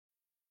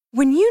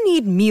When you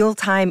need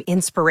mealtime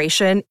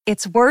inspiration,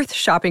 it's worth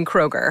shopping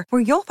Kroger,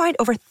 where you'll find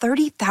over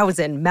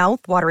 30,000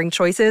 mouth-watering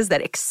choices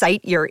that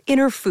excite your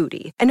inner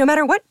foodie. And no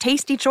matter what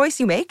tasty choice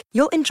you make,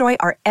 you'll enjoy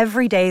our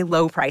everyday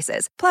low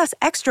prices, plus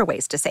extra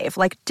ways to save,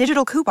 like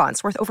digital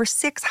coupons worth over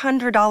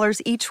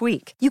 $600 each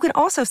week. You can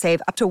also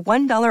save up to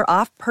 $1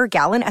 off per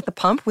gallon at the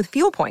pump with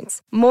fuel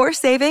points. More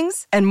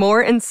savings and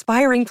more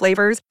inspiring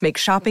flavors make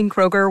shopping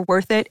Kroger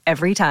worth it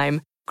every time.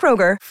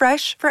 Kroger,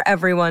 fresh for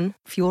everyone.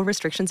 Fuel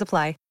restrictions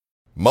apply.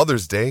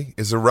 Mother's Day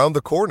is around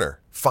the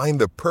corner.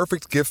 Find the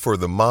perfect gift for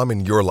the mom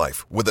in your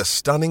life with a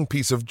stunning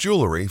piece of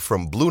jewelry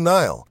from Blue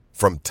Nile.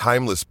 From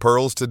timeless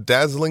pearls to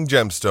dazzling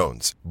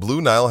gemstones,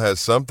 Blue Nile has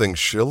something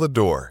she'll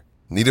adore.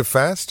 Need it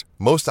fast?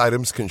 Most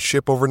items can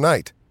ship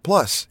overnight.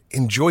 Plus,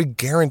 enjoy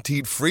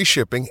guaranteed free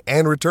shipping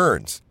and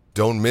returns.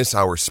 Don't miss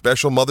our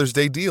special Mother's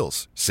Day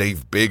deals.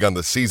 Save big on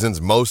the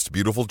season's most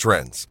beautiful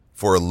trends.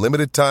 For a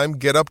limited time,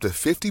 get up to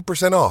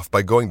 50% off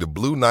by going to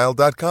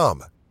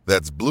BlueNile.com.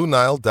 That's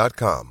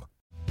BlueNile.com.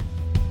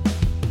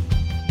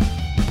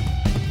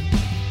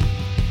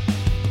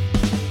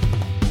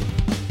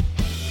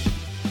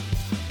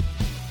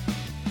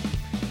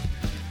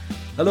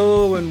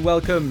 Hello and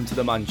welcome to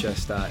the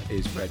Manchester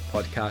is Red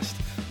podcast.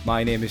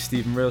 My name is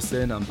Stephen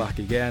Railston. I'm back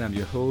again. I'm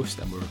your host,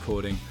 and we're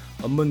recording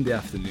on Monday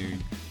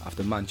afternoon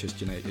after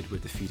Manchester United were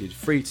defeated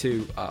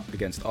 3-2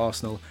 against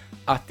Arsenal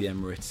at the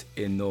Emirates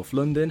in North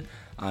London.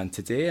 And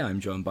today I'm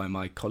joined by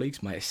my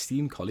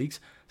esteemed colleagues,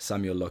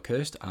 Samuel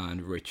Luckhurst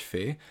and Rich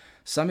Fay.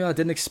 Samuel, I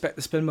didn't expect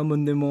to spend my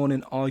Monday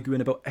morning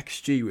arguing about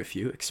XG with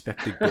you,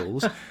 expected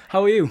goals.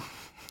 How are you?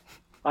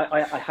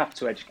 I have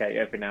to educate you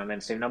every now and then,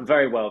 Stephen. I'm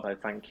very well, though,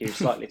 thank you.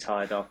 Slightly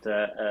tired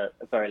after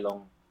a very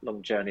long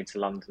journey to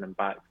London and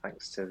back,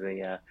 thanks to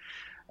the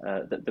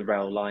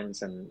rail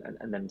lines and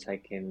them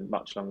taking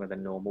much longer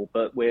than normal.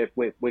 But we're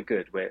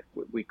good.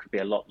 We could be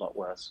a lot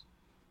worse.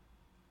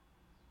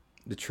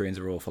 The trains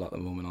are awful at the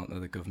moment, aren't they?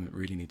 The government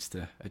really needs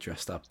to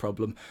address that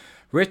problem.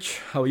 Rich,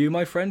 how are you,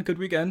 my friend? Good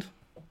weekend?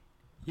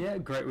 Yeah,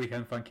 great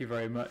weekend. Thank you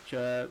very much.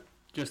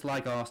 Just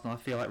like Arsenal, I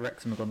feel like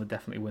Wrexham are going to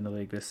definitely win the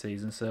league this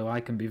season, so I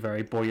can be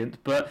very buoyant.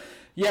 But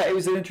yeah, it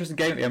was an interesting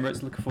game at the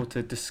Emirates. Looking forward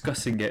to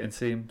discussing it and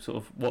seeing sort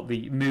of what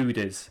the mood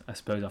is, I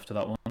suppose, after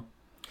that one.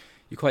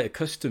 You're quite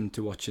accustomed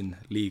to watching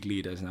league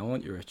leaders now,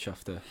 aren't you, Rich,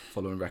 after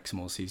following Wrexham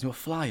all season? We're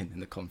flying in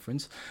the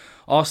conference.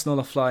 Arsenal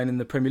are flying in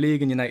the Premier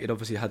League, and United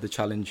obviously had the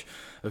challenge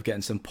of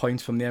getting some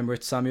points from the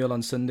Emirates. Samuel,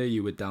 on Sunday,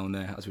 you were down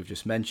there, as we've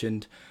just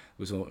mentioned.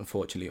 There was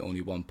unfortunately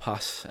only one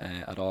pass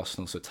at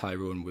Arsenal, so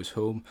Tyrone was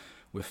home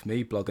with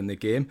me, blogging the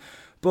game.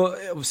 But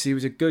obviously it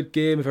was a good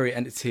game, a very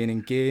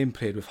entertaining game,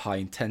 played with high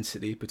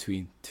intensity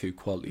between two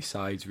quality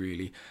sides,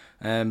 really.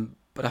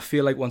 But I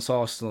feel like once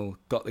Arsenal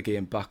got the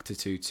game back to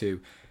 2-2,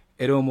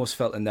 it almost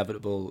felt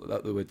inevitable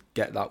that they would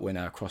get that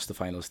winner across the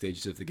final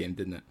stages of the game,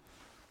 didn't it?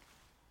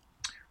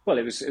 Well,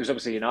 it was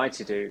obviously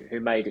United who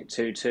made it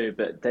 2-2,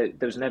 but there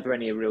was never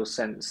any real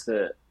sense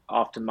that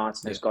after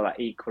Martinez got that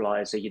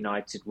equaliser,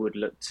 United would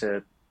look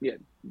to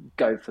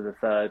go for the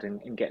third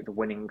and get the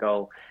winning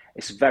goal.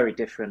 It's a very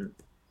different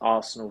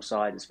Arsenal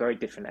side. It's a very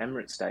different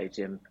Emirates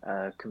Stadium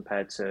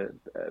compared to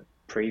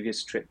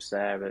previous trips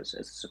there as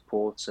a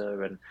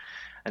supporter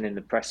and in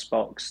the press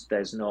box.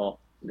 There's not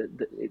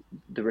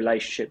the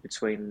relationship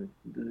between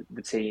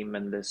the team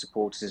and the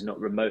supporters is not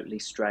remotely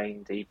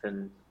strained.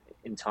 Even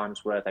in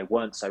times where they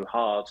weren't so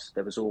hard,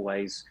 there was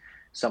always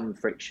some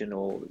friction,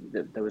 or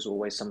there was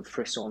always some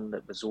frisson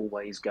that was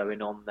always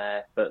going on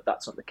there. But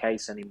that's not the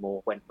case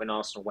anymore. When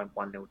Arsenal went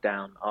 1-0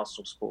 down,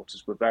 Arsenal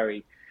supporters were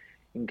very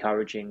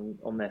encouraging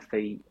on their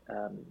feet,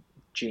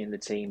 geeing the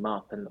team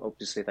up, and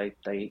obviously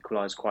they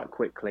equalised quite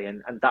quickly,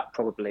 and that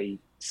probably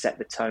set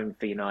the tone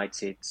for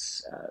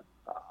United's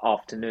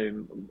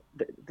afternoon.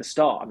 The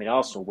start, I mean,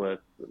 Arsenal were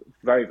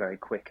very, very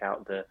quick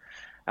out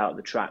of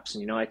the traps,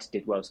 and United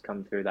did well to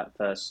come through that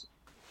first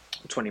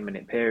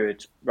 20-minute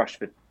period.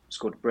 Rashford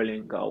scored a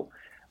brilliant goal,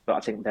 but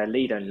I think their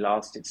lead only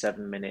lasted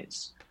 7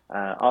 minutes.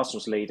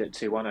 Arsenal's lead at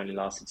 2-1 only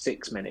lasted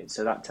 6 minutes,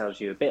 so that tells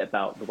you a bit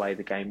about the way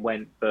the game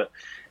went. But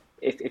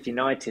if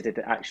United had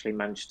actually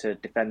managed to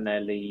defend their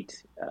lead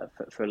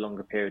for a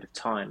longer period of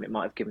time, it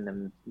might have given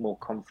them more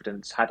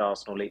confidence. Had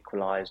Arsenal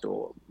equalised,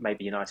 or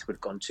maybe United would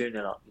have gone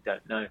 2-0 up, you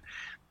don't know.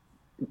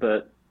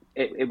 But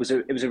it was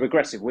a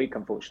regressive week,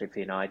 unfortunately, for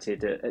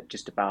United at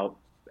just about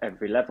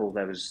every level.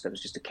 There was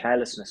just a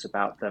carelessness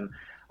about them.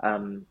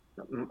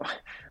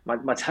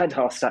 My dad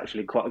asked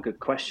actually quite a good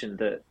question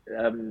that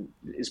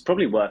is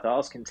probably worth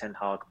asking Ten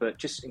Hag, but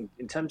just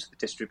in terms of the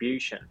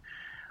distribution,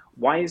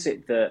 why is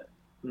it that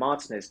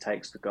Martinez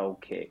takes the goal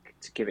kick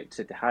to give it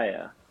to De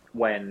Gea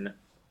when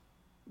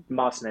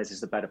Martinez is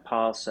the better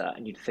passer,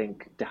 and you'd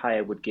think De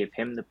Gea would give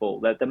him the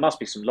ball? There must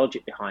be some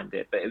logic behind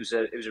it, but it was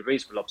a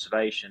reasonable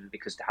observation,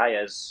 because De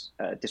Gea's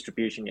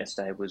distribution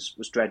yesterday was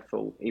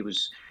dreadful.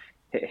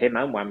 Him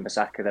and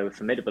Bissaka, they were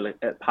formidable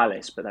at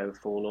Palace, but they were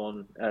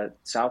forlorn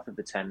south of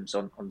the Thames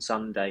on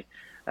Sunday.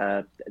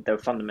 There were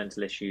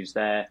fundamental issues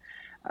there.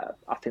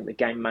 I think the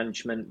game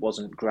management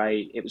wasn't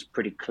great. It was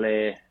pretty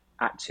clear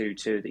at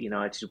 2-2 that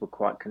United were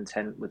quite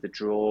content with the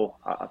draw.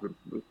 I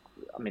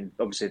mean,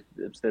 obviously,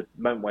 it was the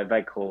moment where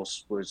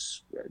Weghorst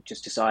was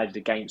just decided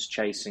against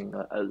chasing.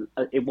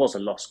 It was a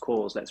lost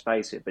cause, let's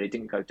face it, but it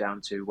didn't go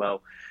down too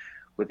well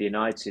with the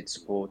United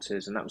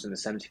supporters, and that was in the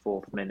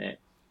 74th minute.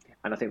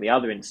 And I think the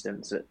other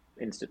incident,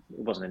 it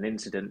wasn't an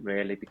incident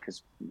really,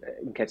 because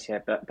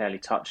Nketiah barely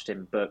touched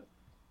him, but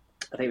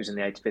I think it was in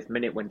the 85th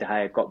minute when De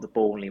Gea got the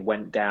ball and he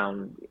went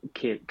down,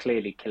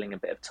 clearly killing a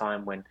bit of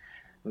time when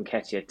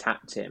Nketiah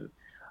tapped him.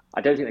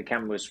 I don't think the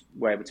cameras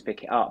were able to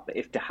pick it up, but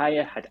if De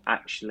Gea had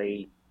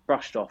actually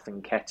brushed off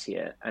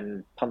Nketiah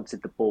and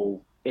punted the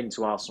ball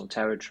into Arsenal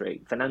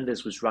territory,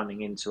 Fernandes was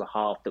running into a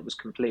half that was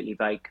completely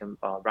vacant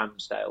by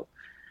Ramsdale,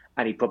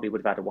 and he probably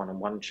would have had a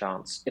one-on-one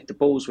chance. If the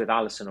ball's with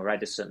Alisson or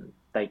Ederson,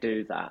 they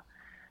do that.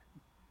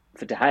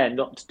 For De Gea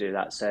not to do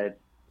that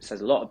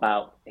says a lot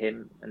about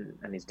him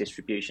and his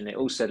distribution. It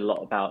also said a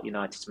lot about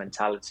United's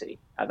mentality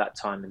at that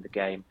time in the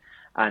game.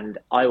 And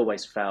I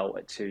always felt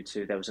at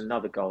 2-2, there was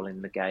another goal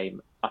in the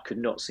game. I could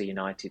not see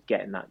United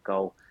getting that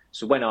goal.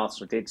 So when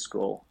Arsenal did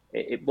score,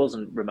 it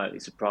wasn't remotely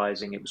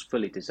surprising. It was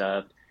fully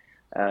deserved.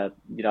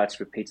 United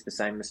repeated the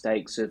same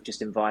mistakes of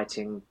just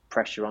inviting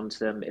pressure onto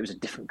them. It was a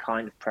different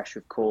kind of pressure,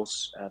 of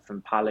course,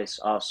 from Palace.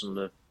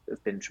 Arsenal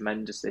have been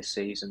tremendous this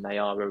season. They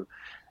are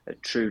a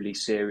truly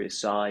serious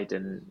side,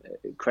 and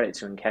credit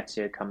to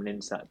Nketiah coming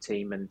into that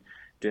team and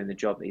doing the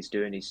job that he's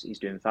doing. He's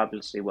doing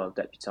fabulously well,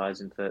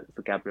 deputising for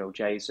Gabriel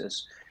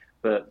Jesus.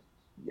 But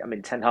I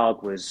mean, Ten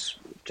Hag was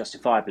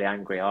justifiably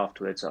angry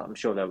afterwards. I'm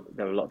sure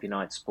there were a lot of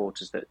United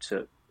supporters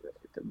that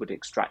would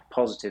extract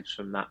positives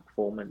from that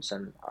performance,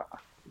 and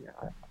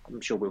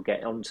I'm sure we'll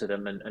get onto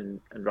them, and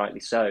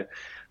rightly so.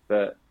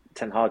 But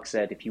Ten Hag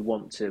said, if you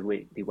want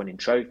to be winning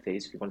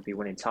trophies, if you want to be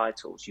winning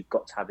titles, you've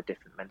got to have a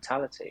different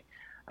mentality.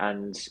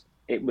 And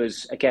it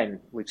was, again,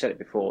 we've said it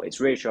before,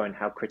 it's reassuring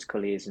how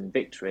critical he is in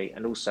victory.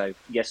 And also,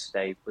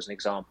 yesterday was an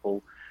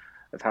example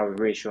of how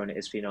reassuring it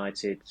is for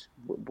United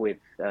with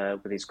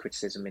his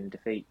criticism in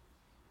defeat.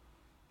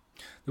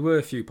 There were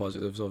a few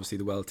positives, obviously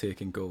the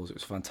well-taken goals. It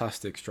was a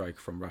fantastic strike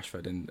from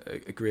Rashford and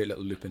a great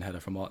little looping header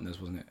from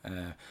Martinez, wasn't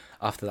it,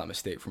 after that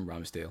mistake from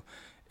Ramsdale.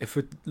 If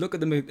we look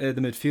at the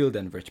midfield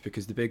then, Rich,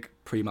 because the big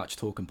pre-match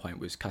talking point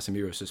was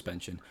Casemiro's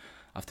suspension.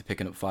 After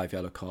picking up 5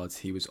 yellow cards,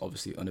 he was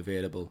obviously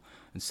unavailable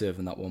and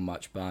serving that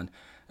one-match ban.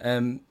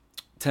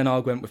 Ten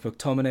Hag went with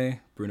McTominay,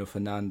 Bruno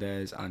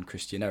Fernandes and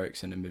Christian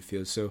Eriksen in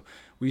midfield. So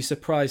were you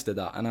surprised at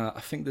that? And I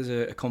think there's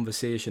a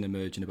conversation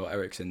emerging about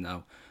Eriksen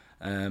now,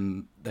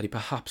 that he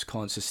perhaps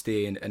can't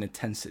sustain an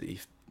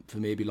intensity for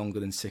maybe longer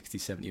than 60,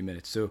 70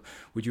 minutes. So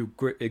would you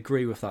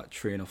agree with that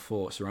train of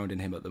thought surrounding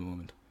him at the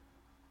moment?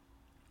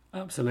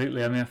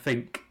 Absolutely. I mean, I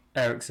think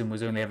Eriksen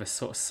was only ever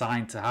sort of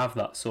signed to have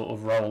that sort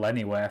of role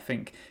anyway. I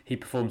think he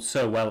performed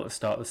so well at the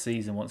start of the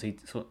season once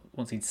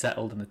he'd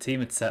settled and the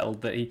team had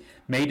settled that he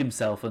made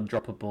himself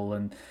undroppable,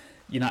 and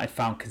United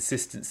found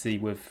consistency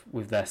with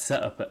their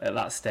setup at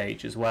that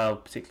stage as well,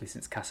 particularly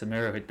since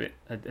Casemiro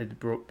had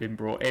been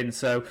brought in.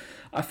 So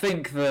I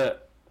think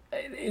that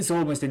it's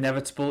almost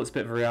inevitable. It's a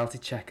bit of a reality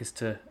check as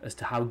to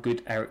how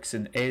good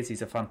Eriksen is.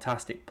 He's a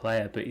fantastic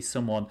player, but he's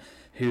someone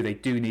who they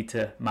do need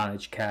to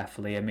manage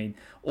carefully. I mean,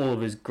 all of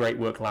his great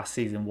work last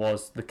season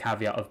was the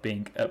caveat of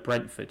being at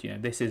Brentford. You know,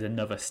 this is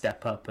another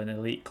step up, an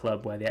elite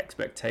club where the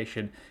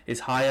expectation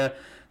is higher.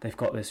 They've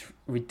got this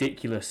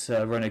ridiculous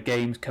run of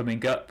games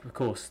coming up. Of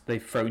course,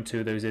 they've thrown 2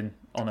 of those in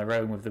on their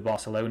own with the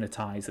Barcelona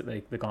ties that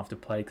they're going to have to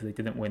play because they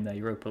didn't win their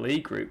Europa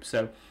League group.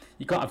 So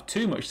you can't have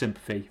too much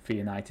sympathy for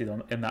United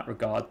in that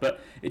regard. But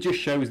it just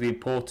shows the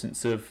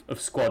importance of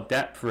squad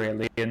depth,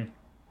 really. And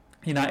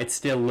United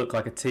still look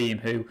like a team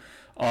who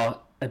are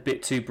a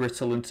bit too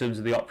brittle in terms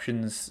of the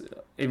options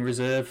in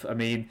reserve. I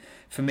mean,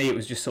 for me, it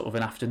was just sort of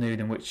an afternoon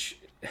in which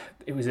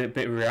it was a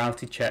bit of a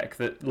reality check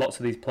that lots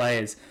of these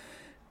players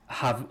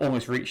have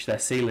almost reached their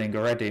ceiling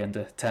already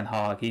under Ten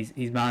Hag.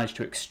 He's managed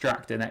to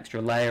extract an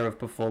extra layer of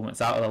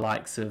performance out of the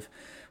likes of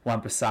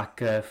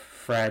Bissaka,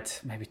 Fred,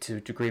 maybe to a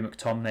degree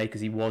McTominay,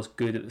 because he was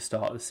good at the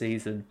start of the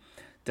season,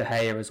 De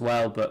Gea as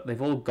well, but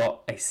they've all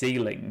got a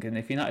ceiling, and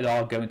if United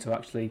are going to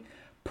actually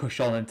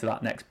push on into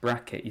that next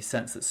bracket, you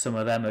sense that some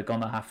of them are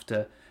going to have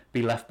to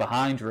be left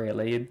behind,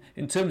 really. And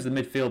in terms of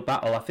the midfield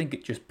battle, I think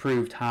it just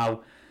proved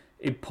how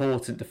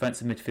important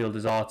defensive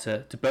midfielders are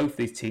to both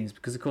these teams,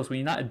 because of course when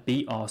United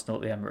beat Arsenal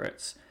at the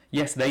Emirates,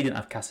 yes, they didn't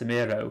have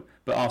Casemiro,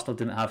 but Arsenal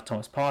didn't have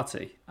Thomas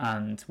Partey,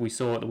 and we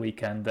saw at the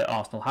weekend that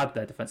Arsenal had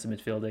their defensive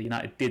midfielder,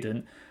 United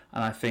didn't.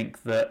 And I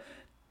think that,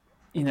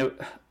 you know,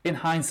 in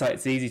hindsight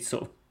it's easy to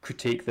sort of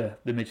critique the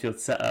midfield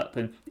setup,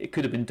 and it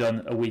could have been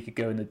done a week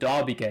ago in the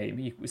Derby game.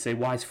 You would say,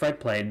 why is Fred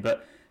playing?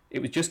 But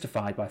it was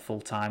justified by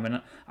full time,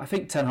 and I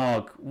think Ten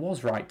Hag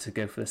was right to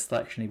go for the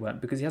selection he went,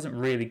 because he hasn't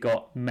really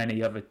got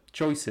many other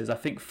choices. I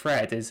think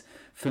Fred is,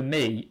 for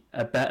me,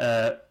 a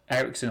better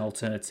Eriksen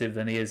alternative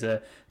than he is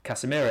a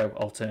Casemiro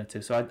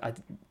alternative. So I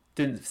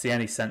didn't see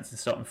any sense in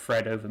starting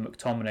Fred over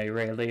McTominay,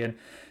 really, and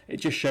it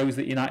just shows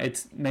that United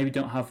maybe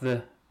don't have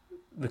the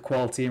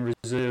quality in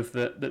reserve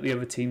that the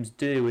other teams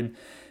do. And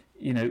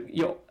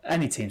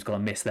any team's going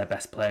to miss their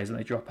best players and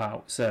they drop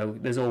out. So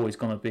there's always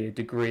going to be a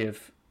degree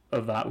of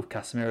that with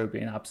Casemiro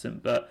being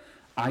absent. But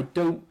I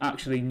don't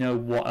actually know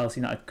what else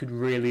United could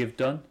really have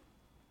done.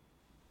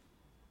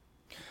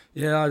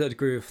 Yeah, I'd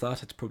agree with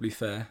that. It's probably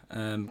fair.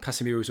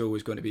 Casemiro was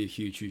always going to be a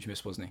huge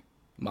miss, wasn't he?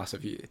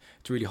 Massive.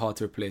 It's really hard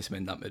to replace him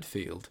in that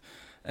midfield.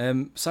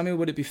 Samuel,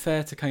 would it be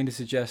fair to kind of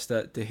suggest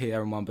that De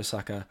Gea and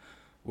Wan-Bissaka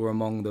were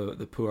among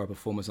the poorer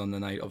performers on the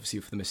night, obviously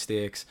for the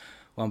mistakes?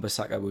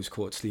 Wan-Bissaka was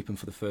caught sleeping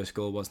for the first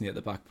goal, wasn't he, at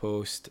the back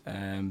post?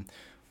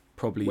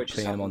 Probably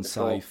playing him on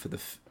side for the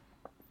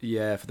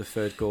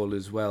third goal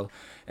as well.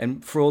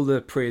 And for all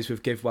the praise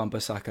we've given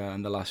Wan-Bissaka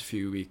in the last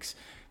few weeks,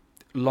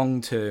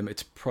 long term,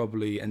 it's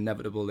probably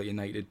inevitable that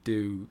United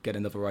do get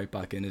another right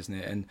back in, isn't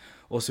it? And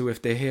also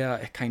with De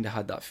Gea, it kind of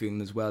had that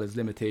feeling as well. His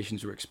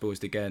limitations were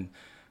exposed again.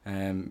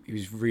 He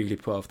was really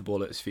put off the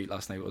ball at his feet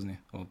last night, wasn't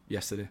he? Or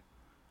yesterday.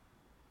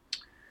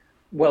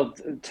 Well,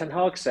 Ten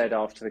Hag said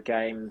after the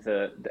game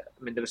that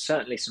there were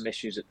certainly some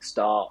issues at the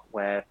start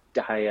where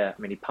De Gea,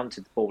 he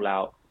punted the ball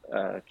out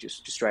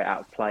just straight out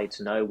of play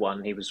to no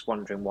one. He was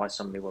wondering why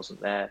somebody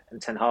wasn't there.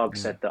 And Ten Hag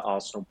said that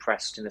Arsenal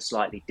pressed in a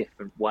slightly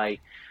different way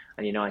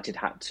and United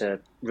had to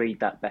read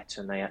that better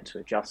and they had to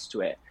adjust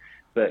to it.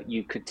 But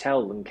you could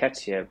tell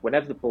Nketiah,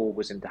 whenever the ball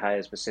was in De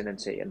Gea's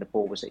vicinity and the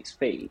ball was at his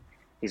feet,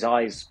 his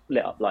eyes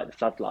lit up like the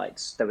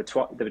floodlights. There were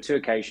two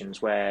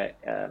occasions where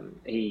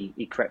he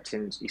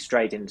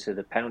strayed into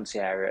the penalty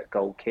area at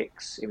goal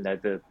kicks, even though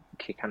the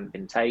kick hadn't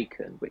been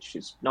taken, which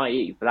is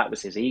naive, but that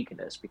was his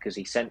eagerness because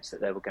he sensed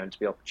that there were going to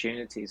be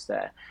opportunities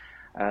there.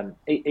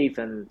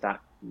 Even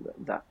that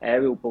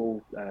aerial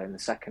ball in the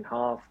second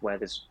half where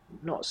there's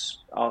not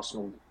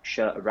Arsenal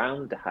shirt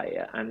around De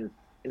Gea and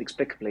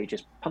inexplicably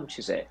just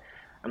punches it.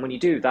 And when you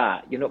do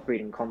that, you're not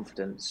breeding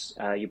confidence,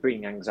 you're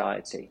breeding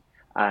anxiety.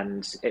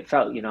 And it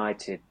felt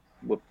United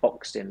were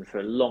boxed in for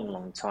a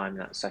long time in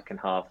that second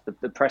half.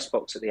 The press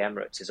box at the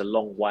Emirates is a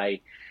long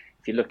way.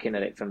 If you're looking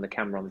at it from the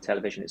camera on the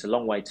television, it's a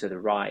long way to the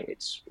right.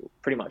 It's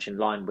pretty much in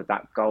line with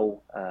that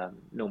goal,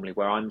 normally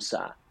where I'm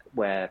sat,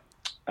 where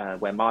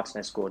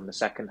Martinez scored in the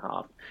second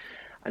half.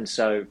 And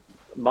so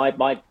my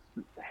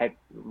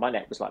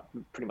neck was like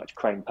pretty much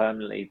craned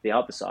permanently the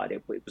other side.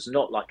 It was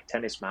not like a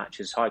tennis match,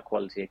 as high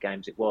quality a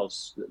game as it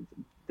was.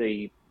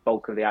 The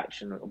bulk of the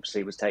action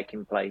obviously was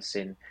taking place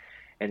in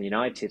the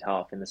United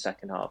half in the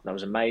second half. And I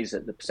was amazed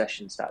that the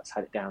possession stats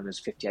had it down as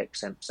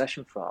 58%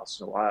 possession for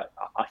Arsenal.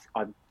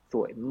 I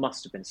thought it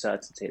must have been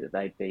certainty that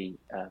they'd be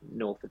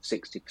north of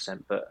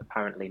 60%, but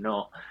apparently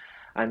not.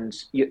 And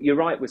you're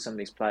right with some of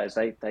these players.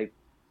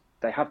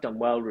 They have done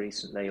well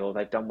recently, or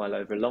they've done well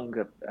over a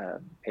longer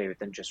period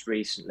than just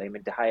recently.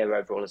 De Gea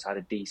overall has had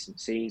a decent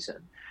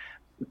season.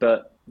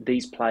 But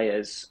these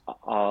players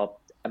are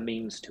a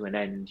means to an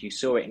end. You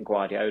saw it in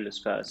Guardiola's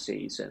first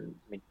season.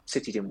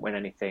 City didn't win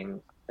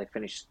anything. They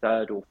finished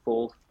third or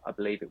fourth, I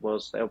believe it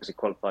was. They obviously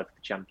qualified for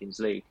the Champions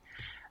League.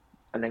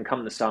 And then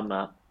come the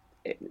summer,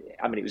 it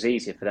was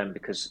easier for them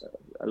because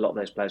a lot of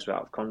those players were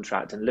out of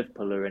contract, and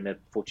Liverpool are in a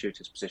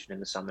fortuitous position in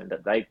the summer in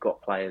that they've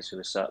got players who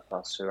are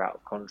surplus, who are out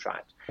of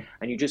contract,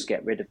 and you just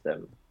get rid of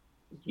them.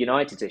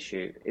 United's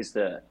issue is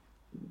that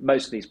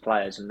most of these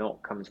players are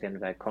not coming to the end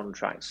of their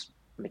contracts.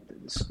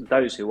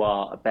 Those who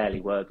are barely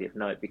worthy of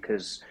note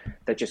because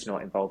they're just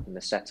not involved in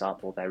the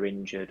setup, or they're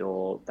injured,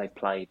 or they've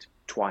played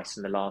twice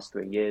in the last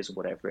 3 years, or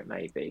whatever it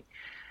may be.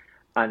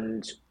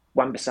 And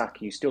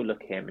Wan-Bissaka, you still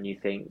look at him and you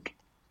think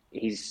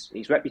his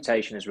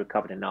reputation has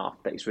recovered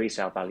enough that his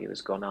resale value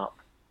has gone up.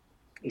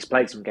 He's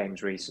played some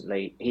games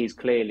recently. He's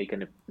clearly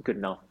going to be good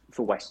enough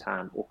for West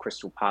Ham or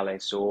Crystal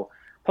Palace or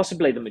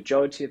possibly the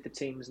majority of the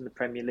teams in the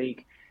Premier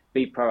League.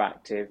 Be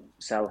proactive,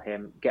 sell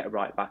him, get a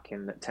right back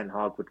in that Ten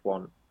Hag would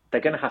want.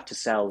 They're going to have to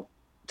sell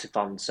to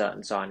fund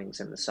certain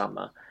signings in the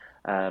summer.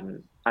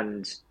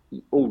 And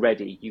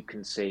already you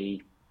can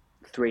see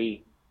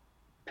 3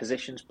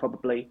 positions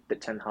probably that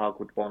Ten Hag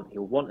would want.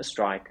 He'll want a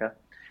striker.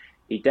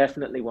 He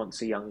definitely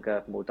wants a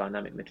younger, more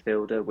dynamic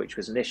midfielder, which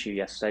was an issue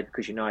yesterday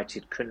because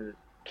United couldn't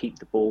keep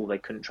the ball. They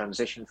couldn't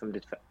transition from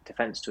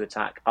defence to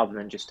attack other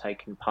than just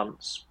taking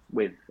punts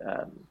with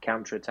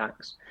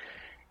counter-attacks.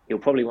 He'll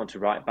probably want a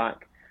right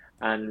back.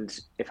 And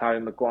if Harry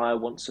Maguire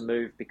wants to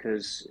move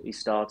because he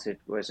started,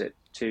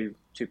 two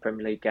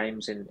Premier League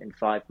games in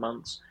 5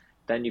 months,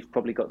 then you've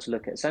probably got to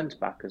look at a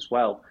centre-back as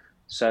well.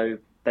 So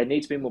they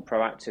need to be more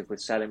proactive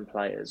with selling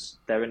players.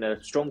 They're in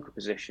a stronger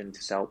position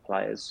to sell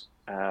players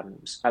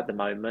at the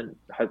moment.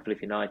 Hopefully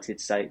if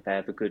United say they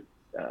have a good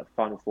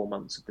final 4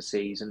 months of the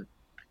season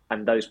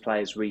and those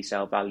players'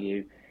 resale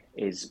value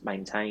is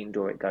maintained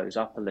or it goes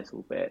up a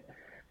little bit.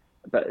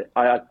 But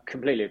I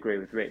completely agree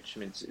with Rich.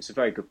 It's a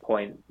very good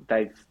point.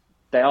 They've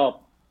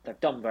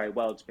done very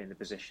well to be in the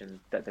position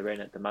that they're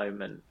in at the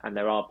moment, and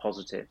there are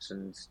positives,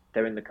 and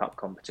they're in the cup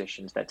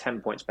competitions. They're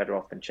 10 points better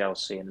off than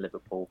Chelsea and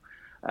Liverpool.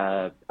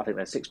 I think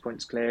they're 6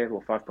 points clear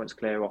or 5 points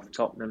clear off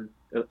Tottenham,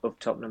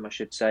 I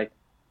should say.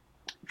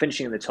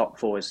 Finishing in the top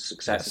 4 is a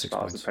success as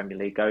far as the Premier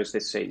League goes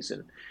this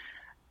season.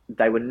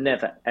 They were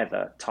never,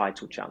 ever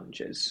title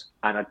challengers,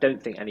 and I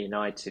don't think any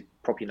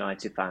proper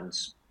United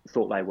fans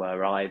thought they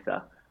were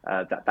either.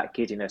 That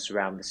giddiness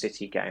around the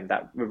City game,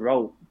 that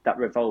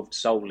revolved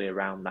solely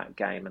around that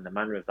game and the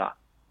manner of that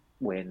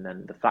win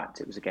and the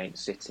fact it was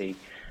against City.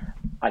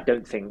 I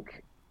don't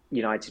think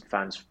United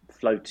fans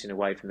floating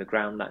away from the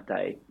ground that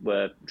day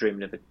were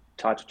dreaming of a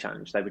title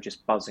challenge. They were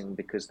just buzzing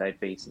because they'd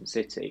beaten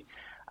City.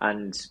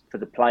 And for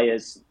the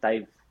players,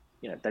 they've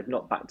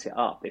not backed it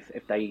up.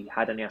 If they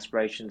had any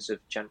aspirations of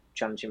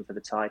challenging for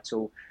the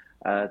title,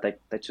 they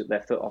took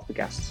their foot off the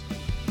gas.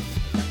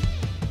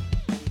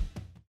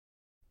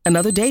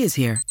 Another day is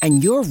here,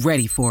 and you're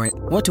ready for it.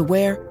 What to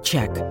wear?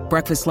 Check.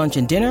 Breakfast, lunch,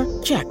 and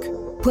dinner? Check.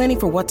 Planning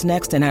for what's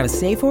next and how to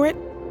save for it?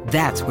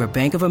 That's where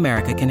Bank of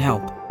America can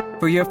help.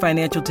 For your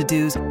financial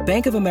to-dos,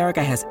 Bank of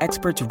America has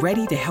experts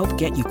ready to help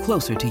get you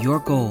closer to your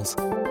goals.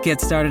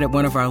 Get started at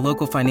one of our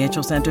local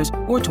financial centers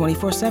or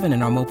 24/7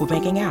 in our mobile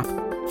banking app.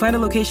 Find a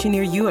location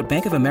near you at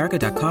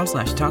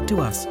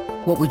bankofamerica.com/talktous.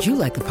 What would you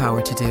like the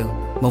power to do?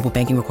 Mobile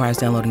banking requires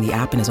downloading the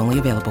app and is only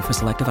available for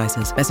select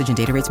devices. Message and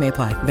data rates may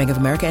apply. Bank of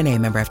America N.A.,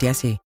 member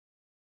FDIC.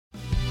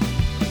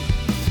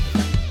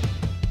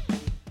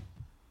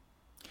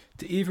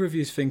 Do either of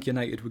you think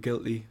United were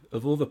guilty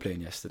of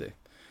overplaying yesterday?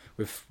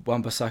 With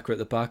Bissaka at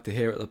the back, De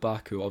Gea at the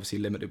back, who obviously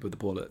limited with the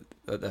ball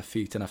at their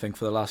feet. And I think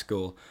for the last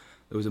goal,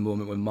 there was a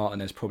moment when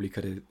Martinez probably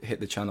could have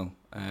hit the channel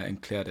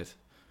and cleared it.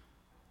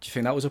 Do you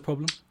think that was a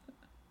problem?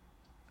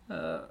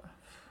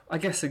 I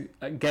guess,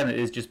 again, it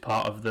is just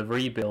part of the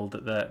rebuild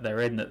that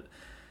they're in, that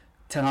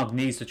Ten Hag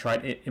needs to try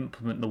and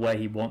implement the way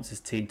he wants his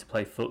team to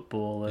play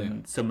football,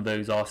 and some of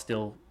those are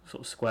still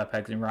sort of square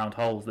pegs in round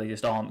holes. They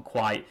just aren't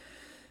quite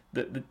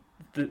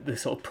the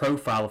sort of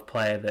profile of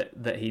player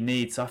that he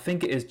needs. So I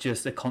think it is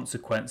just a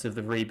consequence of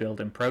the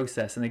rebuilding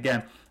process. And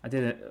again,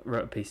 I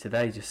wrote a piece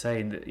today just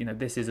saying that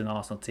this is an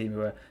Arsenal team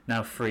who are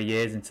now 3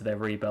 years into their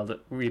rebuild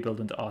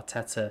under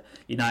Arteta.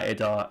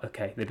 United are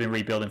okay; they've been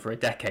rebuilding for a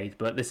decade,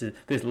 but this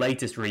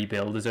latest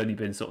rebuild has only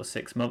been sort of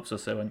 6 months or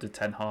so under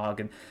Ten Hag,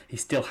 and he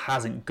still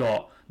hasn't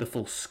got the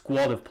full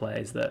squad of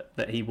players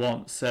that he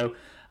wants. So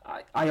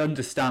I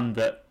understand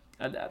that.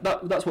 And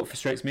that's what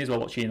frustrates me as well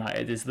watching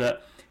United, is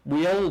that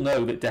we all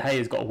know that De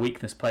Gea's got a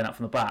weakness playing out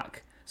from the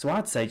back. So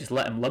I'd say just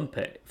let him lump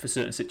it for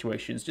certain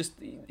situations. Just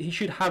he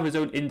should have his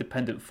own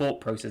independent thought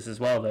process as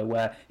well, though,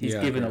 where he's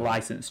given a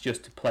license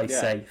just to play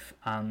safe.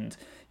 And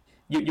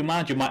your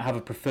manager might have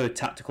a preferred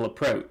tactical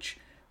approach,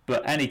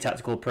 but any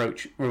tactical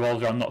approach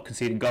revolves around not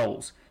conceding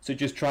goals. So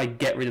just try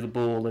get rid of the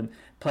ball and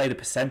play the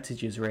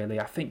percentages, really.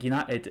 I think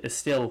United is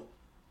still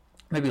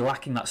maybe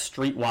lacking that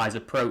streetwise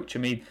approach. I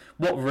mean,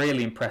 what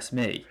really impressed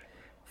me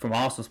from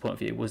Arsenal's point of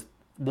view was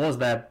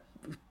their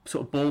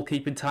sort of ball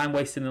keeping time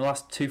wasted in the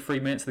last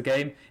 2-3 minutes of the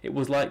game. It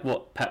was like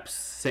what Pep's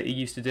City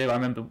used to do. I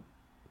remember,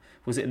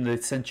 was it in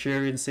the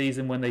Centurion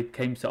season when they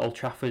came to Old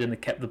Trafford and they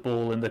kept the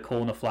ball in the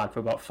corner flag for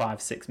about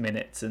 5-6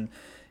 minutes, and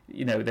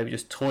they were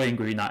just toying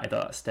with United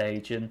at that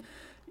stage. And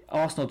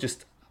Arsenal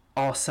just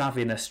are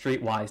savvy and they're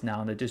streetwise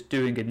now, and they're just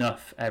doing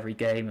enough every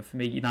game. And for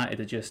me, United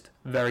are just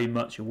very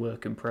much a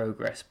work in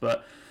progress.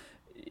 But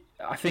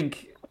I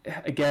think,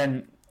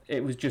 again,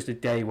 it was just a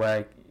day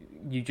where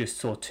you just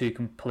saw two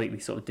completely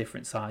sort of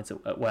different sides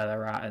at where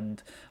they're at,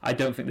 and I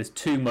don't think there's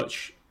too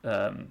much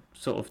too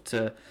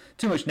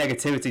much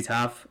negativity to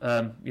have.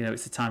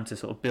 It's a time to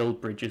sort of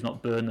build bridges,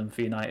 not burn them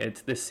for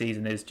United. This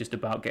season is just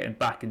about getting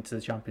back into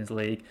the Champions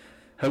League,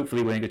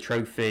 hopefully winning a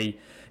trophy,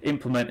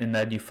 implementing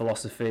their new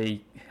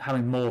philosophy,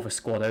 having more of a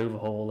squad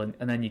overhaul, and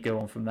then you go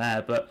on from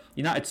there. But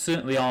United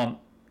certainly aren't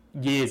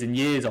years and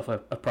years off a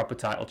proper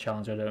title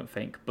challenge, I don't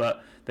think,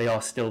 but they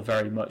are still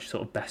very much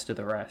sort of best of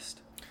the rest.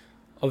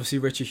 Obviously,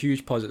 Rich, a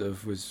huge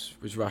positive was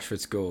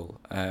Rashford's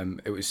goal.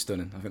 It was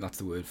stunning. I think that's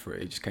the word for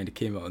it. It just kind of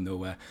came out of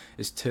nowhere.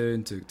 His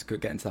turn to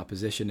get into that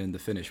position and the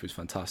finish was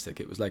fantastic.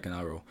 It was like an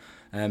arrow.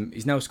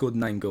 He's now scored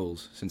 9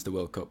 goals since the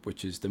World Cup,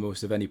 which is the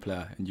most of any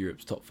player in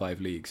Europe's top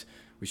 5 leagues,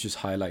 which just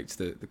highlights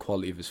the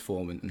quality of his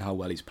form and how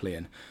well he's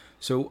playing.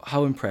 So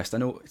how impressed? I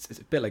know it's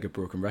a bit like a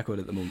broken record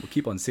at the moment. We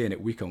keep on saying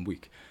it week on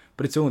week,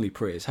 but it's only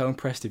praise. How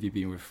impressed have you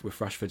been with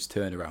Rashford's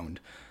turnaround?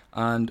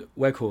 And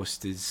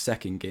Weghorst's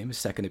second game, his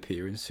second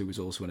appearance, who was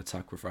also in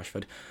attack with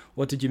Rashford.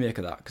 What did you make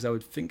of that? Because I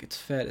would think it's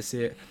fair to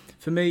say,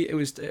 for me, it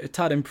was a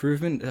tad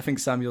improvement. I think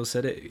Samuel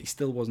said it. He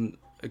still wasn't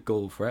a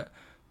goal threat,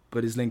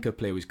 but his link-up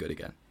play was good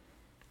again.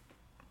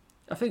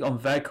 I think on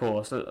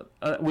Weghorst,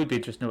 it would be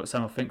interesting to know what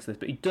Samuel thinks of this,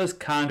 but he does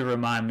kind of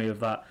remind me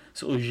of that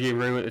sort of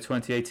Giroud at the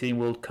 2018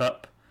 World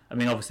Cup. I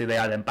mean, obviously they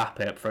had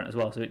Mbappe up front as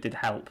well, so it did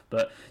help.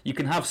 But you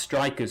can have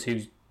strikers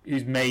whose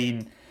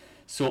main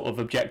sort of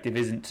objective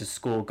isn't to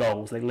score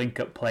goals. They link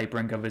up play,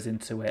 bring others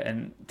into it,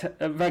 and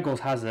Weghorst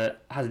has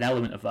an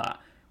element of that,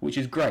 which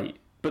is great.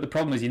 But the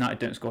problem is United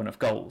don't score enough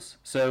goals.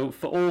 So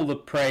for all the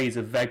praise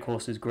of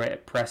Weghorst is great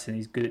at pressing,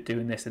 he's good at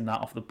doing this and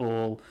that off the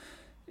ball,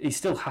 he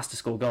still has to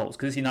score goals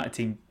because this United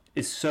team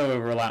is so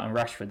reliant on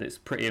Rashford that it's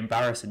pretty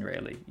embarrassing,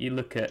 really. You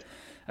look at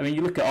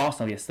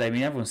Arsenal yesterday. I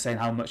mean, everyone's saying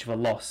how much of a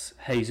loss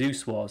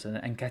Jesus was, and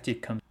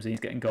Nketiah comes in, he's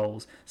getting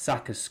goals.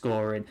 Saka's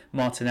scoring.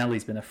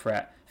 Martinelli's been a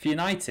threat for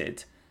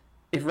United.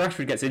 If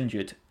Rashford gets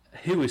injured,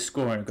 who is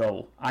scoring a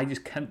goal? I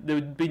just can't. There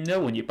would be no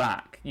one your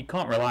back. You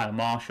can't rely on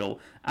Marshall.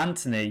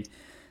 Anthony,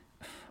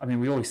 I mean,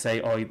 we always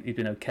say, oh, he's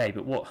been okay,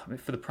 but what, I mean,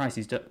 for the price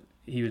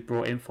he was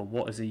brought in for,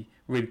 what has he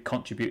really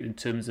contributed in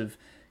terms of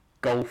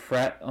goal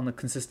threat on a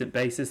consistent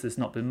basis? There's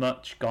not been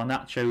much.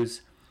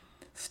 Garnacho's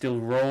still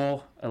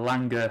raw.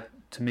 Elanga,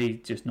 to me,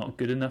 just not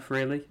good enough,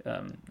 really.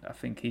 I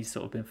think he's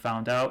sort of been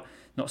found out.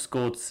 Not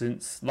scored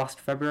since last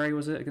February,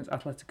 was it, against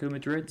Atletico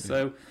Madrid? Yeah.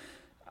 So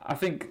I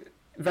think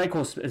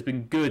Weghorst has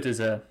been good as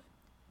a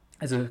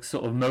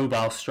sort of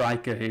mobile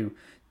striker who,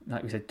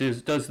 like we said,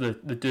 does the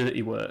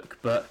dirty work.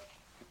 But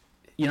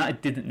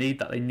United didn't need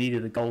that. They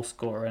needed a goal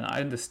scorer. And I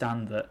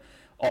understand that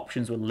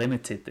options were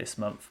limited this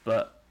month,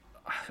 but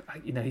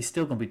he's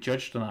still going to be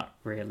judged on that,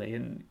 really.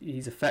 And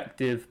he's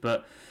effective,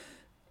 but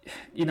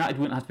United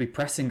wouldn't have to be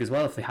pressing as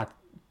well if they had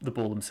the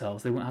ball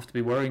themselves. They wouldn't have to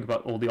be worrying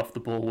about all the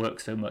off-the-ball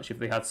work so much if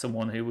they had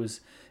someone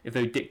if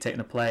they were dictating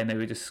the play and they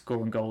were just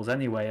scoring goals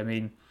anyway. I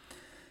mean,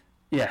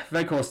 yeah,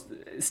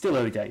 Weghorst, still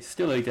early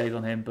days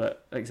on him,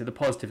 but like I said, the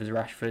positive is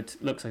Rashford.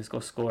 Looks like he's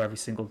got to score every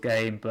single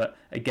game, but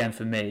again,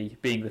 for me,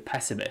 being the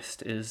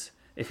pessimist is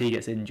if he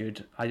gets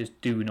injured, I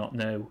just do not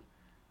know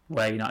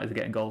where United are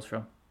getting goals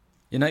from.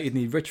 United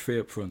need Rich Free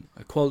up front,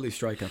 a quality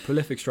striker,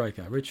 prolific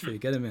striker. Rich Free,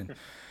 get him in.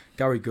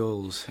 Gary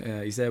Goals,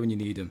 he's there when you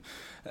need him.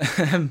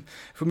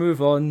 If we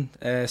move on,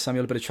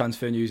 Samuel, a bit of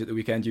transfer news at the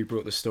weekend. You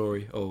wrote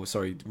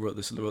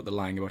the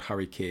line about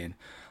Harry Kane.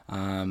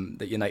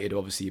 That United are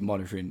obviously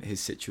monitoring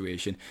his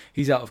situation.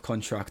 He's out of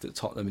contract at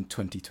Tottenham in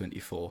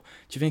 2024.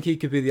 Do you think he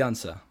could be the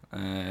answer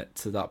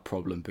to that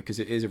problem? Because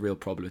it is a real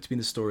problem. It's been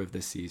the story of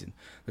this season.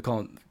 They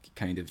can't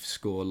kind of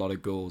score a lot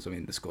of goals. I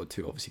mean, they scored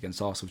 2 obviously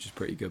against Arsenal, which is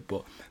pretty good,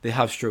 but they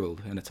have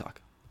struggled in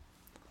attack.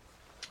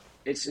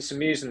 It's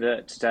amusing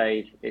that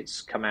today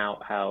it's come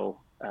out how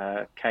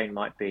Kane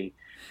might be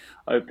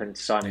open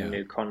to signing a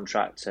new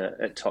contract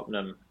at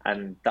Tottenham,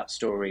 and that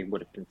story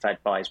would have been fed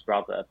by his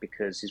brother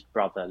because his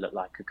brother looked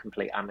like a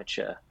complete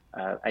amateur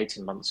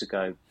 18 months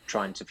ago,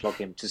 trying to flog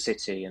him to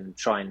City and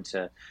trying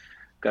to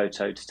go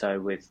toe-to-toe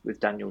with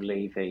Daniel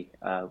Levy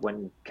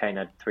when Kane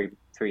had three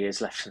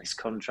years left on his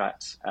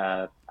contract.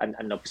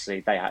 And obviously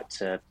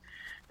there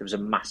was a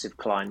massive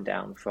climb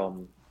down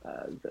from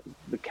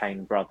the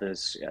Kane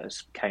brothers.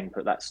 Kane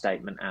put that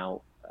statement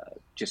out,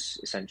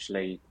 just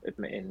essentially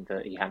admitting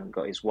that he hadn't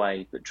got his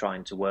way, but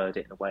trying to word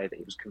it in a way that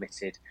he was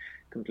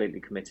completely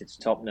committed to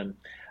Tottenham.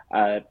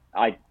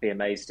 I'd be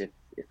amazed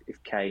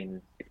if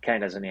Kane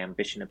has any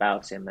ambition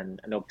about him, and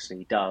obviously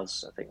he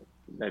does. I think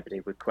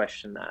nobody would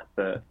question that,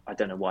 but I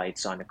don't know why he'd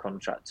sign a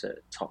contract at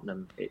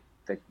Tottenham.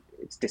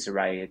 It's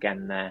disarray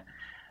again there.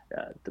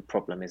 The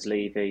problem is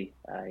Levy.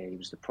 He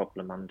was the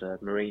problem under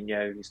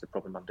Mourinho. He's the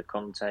problem under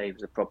Conte. He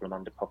was the problem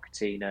under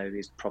Pochettino.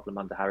 He's the problem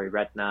under Harry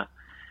Redknapp.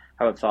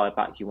 However far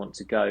back you want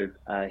to go,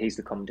 he's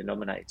the common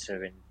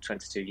denominator in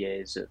 22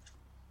 years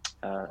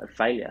of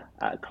failure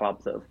at a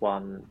club that have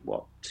won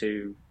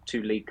two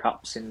League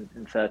Cups in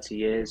 30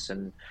 years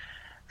and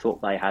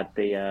thought they had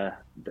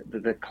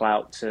the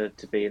clout to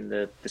be in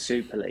the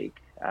Super League.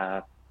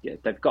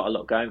 They've got a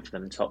lot going for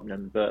them,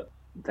 Tottenham, but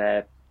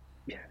their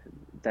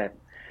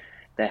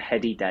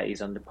heady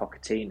days under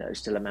Pochettino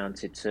still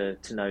amounted to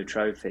no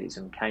trophies,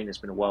 and Kane has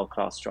been a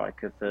world-class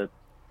striker for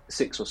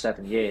 6 or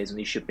 7 years, and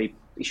he should be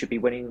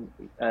winning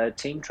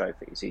team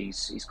trophies.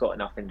 He's got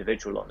enough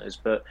individual honours,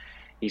 but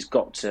he's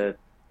got to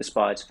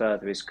aspire to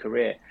further his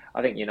career.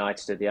 I think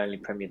United are the only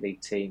Premier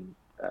League team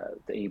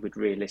that he would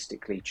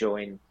realistically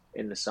join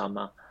in the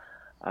summer.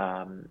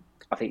 I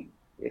think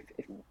if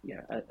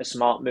a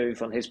smart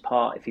move on his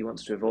part, if he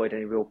wants to avoid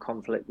any real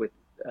conflict with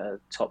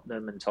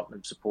Tottenham and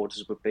Tottenham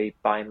supporters, would be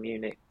Bayern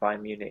Munich.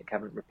 Bayern Munich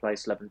haven't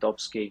replaced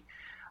Lewandowski.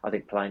 I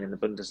think playing in the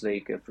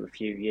Bundesliga for a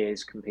few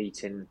years,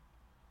 competing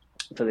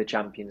for the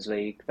Champions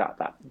League,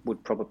 that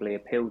would probably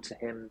appeal to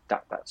him.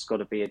 That's got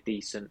to be a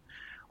decent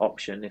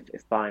option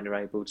if Bayern are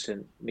able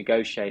to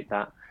negotiate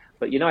that.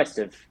 But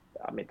United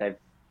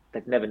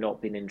they've never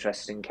not been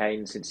interested in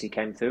Kane since he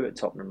came through at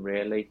Tottenham.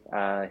 Really,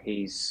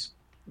 he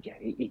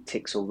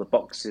ticks all the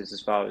boxes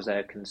as far as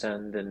they're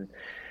concerned, and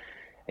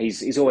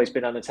he's always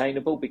been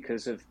unattainable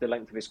because of the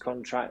length of his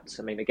contract.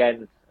 I mean,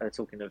 again,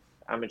 talking of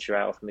amateur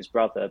hour from his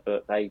brother,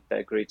 but they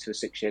agreed to a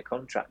 6-year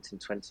contract in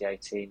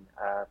 2018.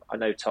 I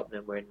know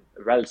Tottenham were in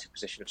a relative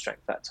position of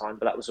strength at that time,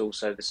 but that was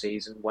also the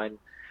season when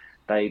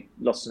they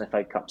lost an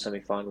FA Cup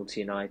semi-final to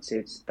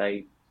United.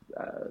 They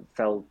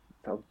fell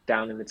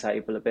down in the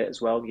table a bit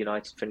as well.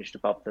 United finished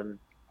above them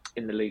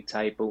in the league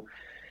table.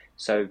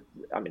 So,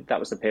 I mean, that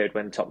was the period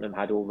when Tottenham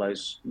had all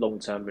those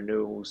long-term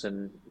renewals,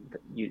 and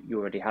you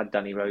already had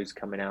Danny Rose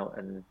coming out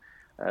and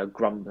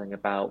grumbling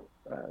about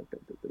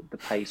the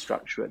pay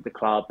structure at the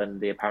club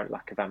and the apparent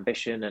lack of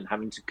ambition, and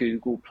having to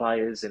Google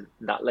players in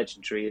that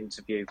legendary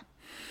interview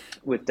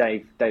with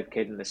Dave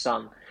Kidd in The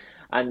Sun.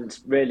 And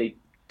really,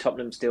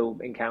 Tottenham still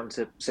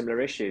encounter similar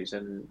issues,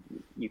 and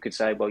you could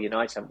say, well,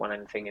 United haven't won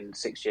anything in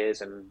 6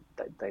 years, and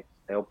they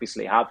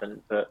obviously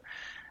haven't, but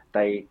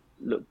they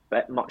look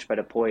much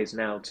better poised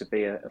now to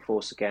be a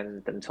force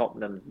again than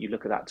Tottenham. You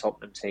look at that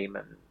Tottenham team,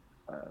 and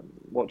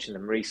watching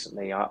them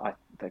recently,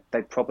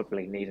 they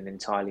probably need an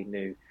entirely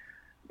new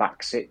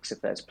back six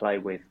if they're to play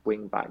with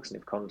wing backs, and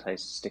if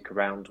Conte's to stick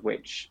around,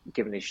 which,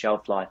 given his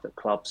shelf life at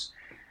clubs,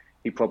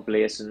 he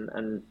probably isn't.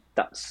 And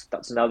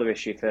that's another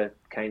issue for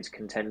Kane to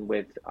contend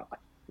with.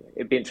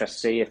 It'd be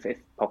interesting to see if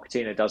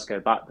Pochettino does go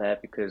back there,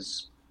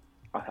 because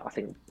I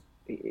think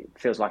it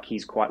feels like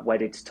he's quite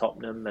wedded to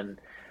Tottenham, and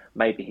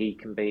maybe he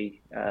can be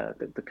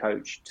the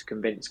coach to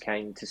convince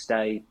Kane to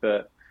stay.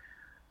 But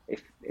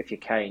if you're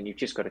Kane, you've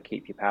just got to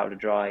keep your powder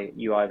dry.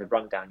 You either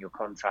run down your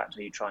contract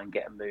or you try and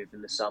get a move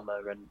in the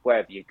summer, and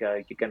wherever you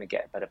go, you're going to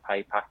get a better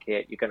pay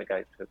packet, you're going to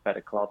go to a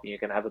better club, and you're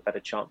going to have a better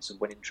chance of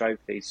winning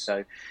trophies.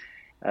 So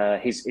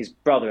his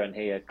brother and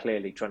he are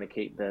clearly trying to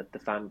keep the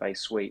fan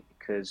base sweet,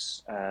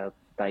 because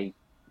they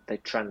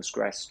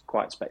transgressed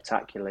quite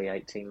spectacularly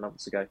 18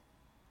 months ago.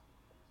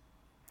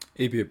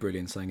 He'd be a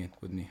brilliant signing,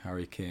 wouldn't he,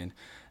 Harry Kane?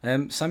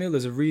 Samuel,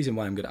 there's a reason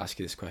why I'm going to ask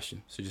you this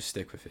question, so just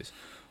stick with this.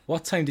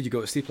 What time did you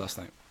go to sleep last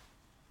night?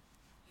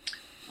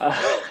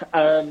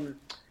 I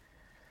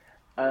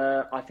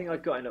think I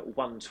got in at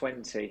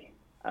 1:20,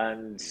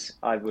 and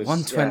I was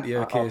 1:20.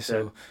 Okay,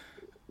 so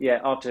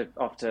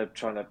after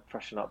trying to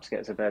freshen up to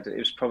get to bed, it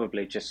was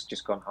probably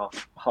just gone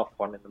half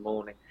one in the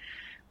morning,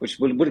 which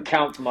would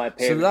account for my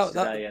appearance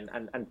today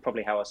and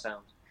probably how I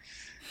sound.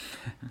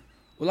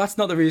 Well, that's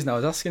not the reason I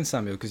was asking,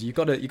 Samuel, because you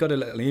got a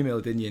little email,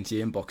 didn't you, into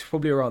your inbox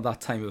probably around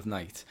that time of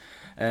night.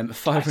 A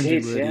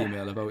 500-word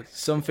email about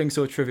something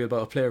so trivial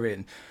about a player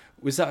rating.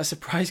 Was that a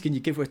surprise? Can you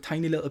give her a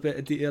tiny little bit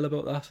of detail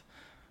about that?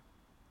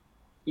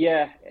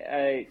 Yeah,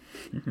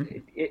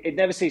 it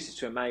never ceases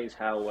to amaze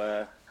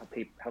how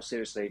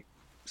seriously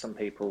some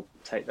people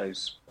take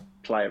those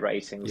player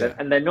ratings,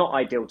 and they're not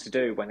ideal to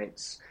do when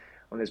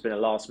there's been a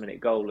last-minute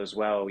goal as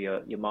well.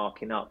 You're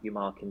marking up, you're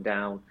marking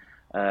down.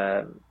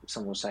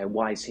 Someone will say,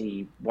 why is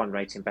he one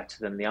rating better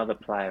than the other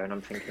player? And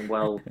I'm thinking,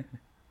 well,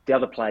 the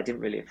other player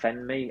didn't really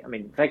offend me. I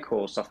mean,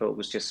 Weghorst, I thought,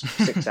 was just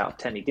 6 out of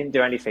 10. He didn't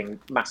do anything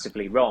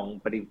massively wrong,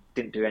 but he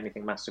didn't do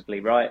anything massively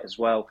right as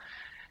well.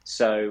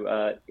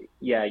 So,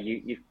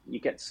 you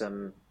get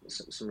some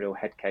real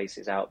head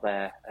cases out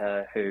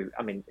there who,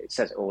 I mean, it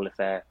says it all if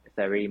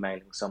they're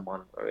emailing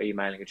someone or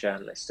emailing a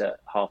journalist at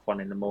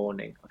 1:30 in the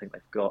morning. I think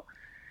they've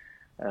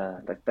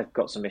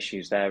got some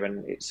issues there,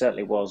 and it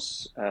certainly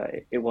was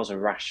a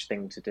rash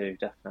thing to do,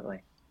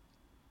 definitely.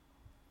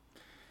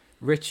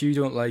 Rich, you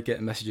don't like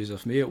getting messages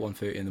off me at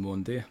 1:30 in the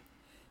morning, do you?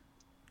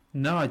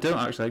 No, I don't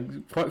actually.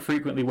 I quite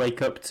frequently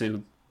wake up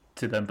to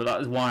them, but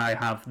that is why I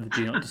have the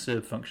Do Not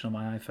Disturb function on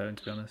my iPhone,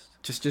 to be honest.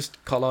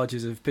 Just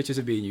collages of pictures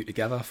of me and you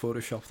together,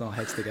 photoshopped our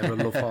heads together,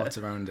 love hearts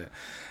around it.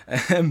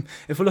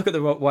 If we look at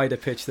the wider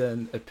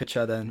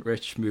picture then,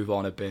 Rich, move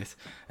on a bit.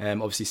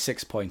 Obviously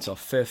 6 points off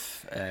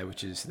fifth,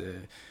 which is the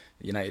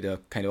United are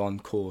kind of on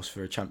course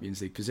for a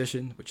Champions League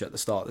position, which at the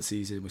start of the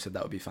season we said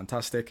that would be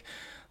fantastic.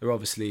 They're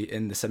obviously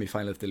in the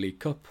semi-final of the League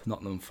Cup.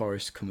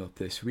 Nott'mForest come up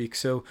this week.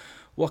 So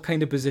what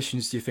kind of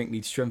positions do you think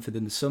need strengthened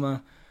in the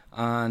summer?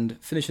 And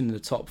finishing in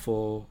the top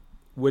four,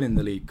 winning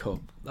the League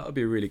Cup, that would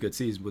be a really good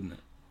season, wouldn't it?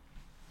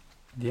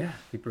 Yeah,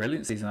 it'd be a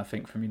brilliant season, I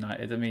think, from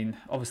United. I mean,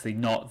 obviously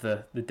not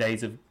the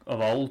days of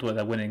old where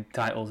they're winning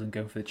titles and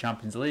going for the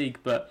Champions League,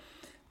 but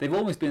they've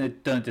almost been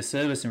done a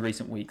disservice in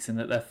recent weeks in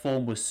that their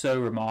form was so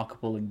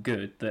remarkable and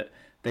good that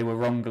they were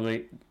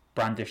wrongly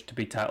brandished to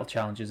be title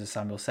challengers, as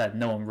Samuel said.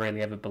 No one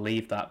really ever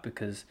believed that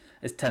because,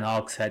 as Ten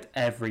Hag said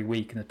every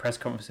week in the press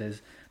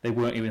conferences, they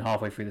weren't even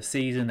halfway through the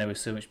season. There was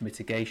so much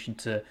mitigation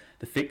to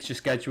the fixture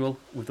schedule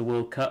with the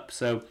World Cup.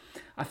 So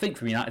I think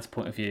from United's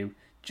point of view,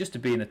 just to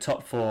be in the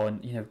top four,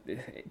 and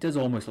it does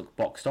almost look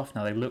boxed off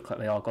now. They look like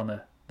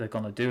they're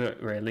gonna do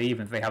it really.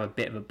 Even if they have a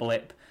bit of a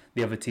blip,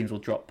 the other teams will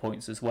drop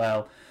points as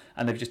well.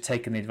 And they've just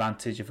taken the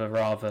advantage of a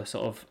rather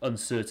sort of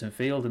uncertain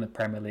field in the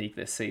Premier League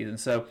this season.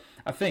 So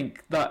I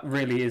think that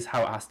really is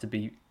how it has to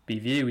be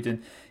viewed.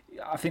 And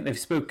I think they've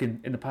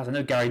spoken in the past. I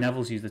know Gary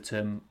Neville's used the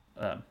term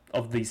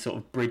of these sort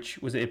of bridge.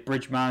 Was it a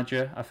bridge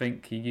manager? I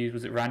think he used.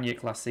 Was it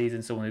Ranić last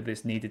season? Someone who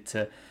this needed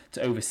to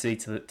oversee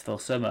till the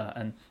summer.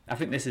 And I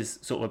think this is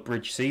sort of a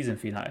bridge season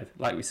for United.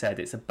 Like we said,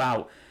 it's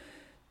about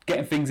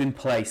getting things in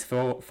place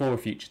for a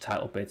future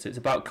title bid. So it's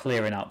about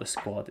clearing out the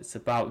squad. It's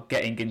about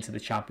getting into the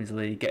Champions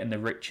League, getting the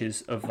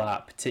riches of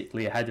that,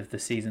 particularly ahead of the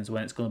seasons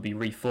when it's going to be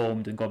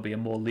reformed and going to be a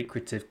more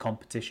lucrative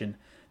competition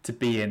to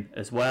be in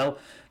as well.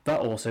 That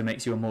also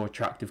makes you a more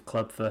attractive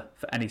club for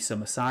any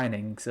summer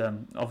signings.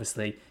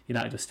 Obviously,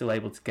 United were still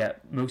able to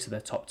get most of their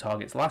top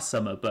targets last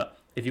summer, but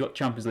if you've got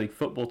Champions League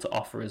football to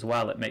offer as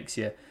well, it makes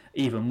you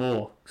even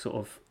more sort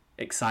of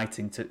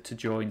exciting to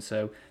join.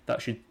 So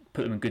that should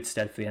put them in good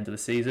stead for the end of the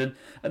season.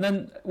 And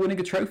then winning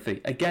a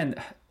trophy. Again,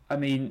 I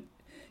mean,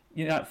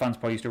 United fans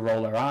probably used to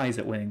roll their eyes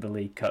at winning the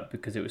League Cup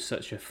because it was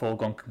such a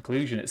foregone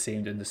conclusion, it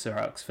seemed, under Sir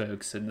Alex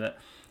Ferguson, that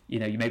you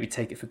maybe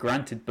take it for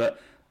granted.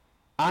 But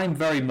I'm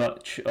very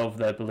much of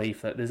the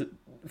belief that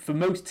for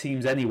most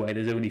teams anyway,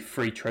 there's only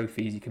 3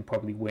 trophies you can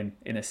probably win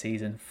in a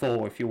season,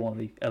 4 if you're one of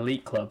the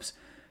elite clubs.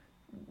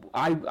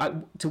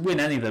 To win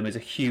any of them is a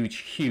huge,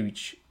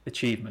 huge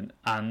achievement,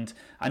 and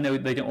I know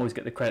they don't always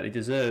get the credit they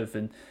deserve,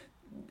 and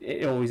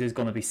it always is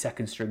going to be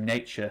second string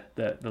nature,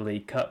 the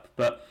League Cup,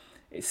 but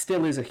it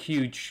still is a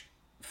huge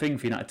thing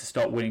for United to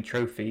start winning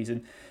trophies.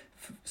 And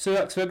Sir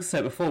Alex Ferguson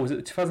said before, was it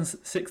the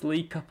 2006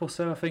 League Cup or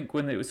so, I think,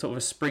 when it was sort of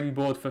a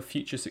springboard for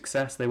future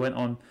success? They went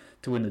on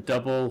to win the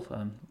double,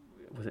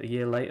 was it a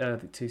year later,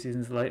 2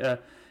 seasons later,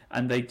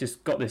 and they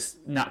just got this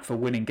knack for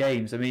winning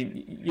games. I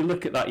mean, you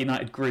look at that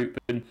United group,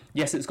 and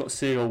yes, it's got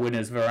serial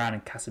winners, Varane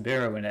and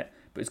Casemiro in it,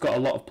 but it's got a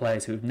lot of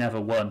players who've never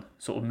won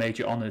sort of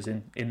major honours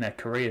in their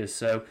careers.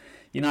 So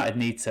United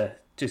need to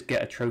just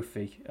get a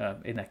trophy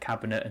in their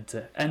cabinet and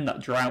to end that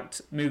drought,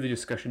 move the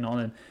discussion on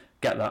and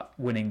get that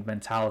winning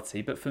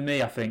mentality. But for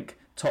me, I think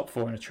top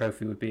 4 in a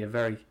trophy would be a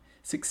very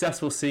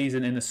successful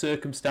season in the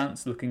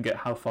circumstance, looking at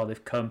how far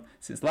they've come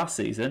since last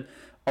season.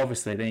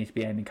 Obviously, they need to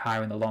be aiming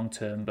higher in the long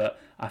term,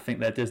 but I think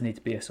there does need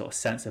to be a sort of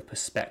sense of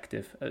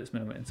perspective at this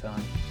moment in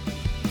time.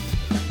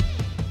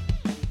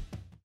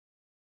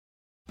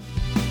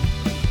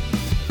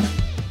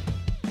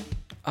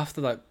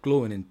 After that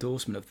glowing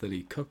endorsement of the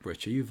League Cup,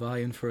 Rich, are you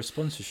vying for a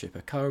sponsorship,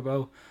 a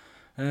Carabao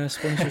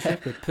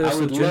sponsorship, a personal I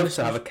would gym love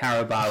to have a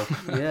Carabao.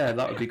 Yeah,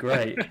 that would be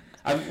great.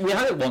 We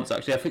had it once,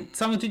 actually. I think,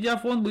 Samuel, did you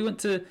have one? We went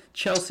to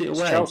Chelsea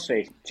away.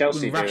 Chelsea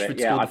do Rashford it.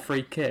 Yeah, scored a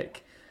free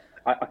kick.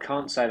 I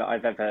can't say that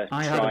I've ever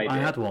tried it. I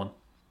had one.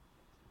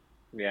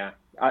 Yeah,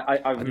 I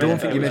don't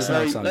think you missed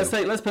out,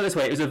 Samuel. Let's put it this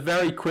way: it was a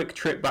very quick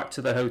trip back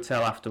to the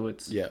hotel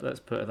afterwards. Yeah, let's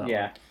put it that way.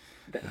 Yeah,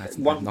 that's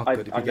not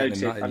good if you're getting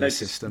that in your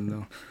system,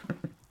 though.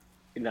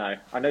 No,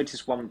 I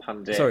noticed one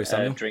pundit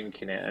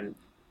drinking it, and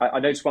I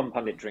noticed one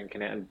pundit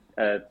drinking it,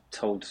 and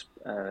told,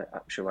 I'm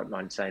sure I won't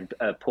mind saying,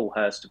 Paul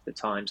Hurst of the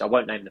Times. I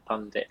won't name the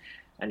pundit,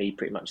 and he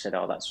pretty much said,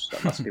 "Oh, that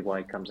must be why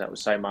he comes out with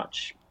so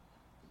much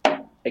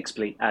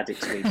expletives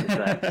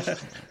there."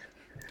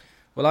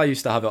 Well, I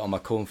used to have it on my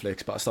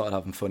cornflakes, but I started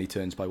having funny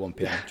turns by 1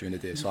 p.m. during the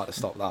day, so I had to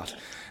stop that.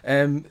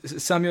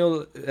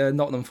 Samuel,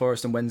 Nottingham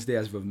Forest on Wednesday,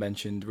 as we've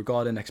mentioned,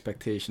 regarding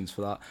expectations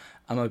for that,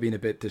 am I being a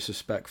bit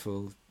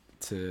disrespectful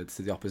to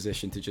the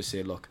opposition to just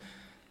say, look,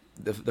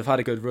 they've had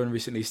a good run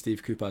recently.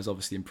 Steve Cooper has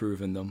obviously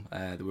improving them.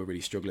 They were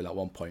really struggling at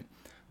one point,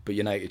 but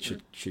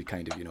United should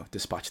kind of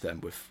dispatch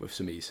them with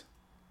some ease.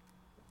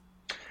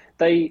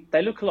 They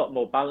look a lot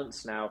more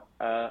balanced now.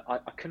 I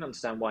couldn't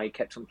understand why he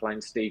kept on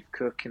playing Steve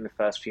Cook in the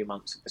first few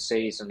months of the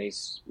season.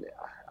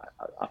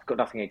 I've got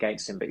nothing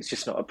against him, but he's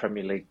just not a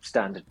Premier League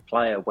standard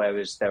player.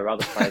 Whereas there are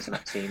other players in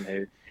that team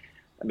who,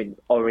 I mean,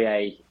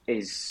 Aurier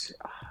is,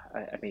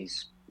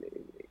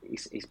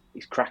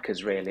 he's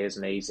crackers really,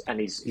 isn't he? He's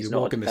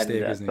not a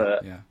defender, mistake, isn't he?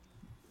 But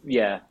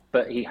yeah,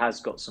 but he has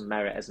got some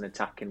merit as an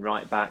attacking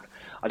right back.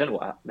 I don't know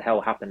what the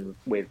hell happened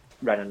with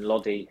Renan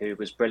Lodi, who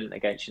was brilliant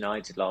against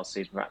United last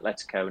season for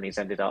Atletico, and he's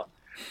ended up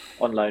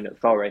on loan at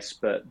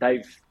Forest. But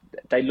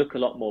they look a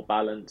lot more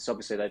balanced.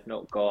 Obviously, they've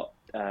not got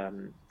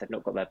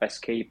their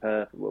best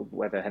keeper.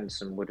 Whether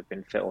Henderson would have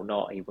been fit or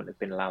not, he wouldn't have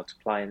been allowed to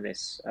play in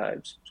this. It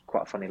was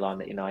quite a funny line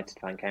that United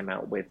fan came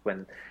out with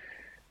when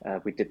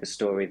we did the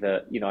story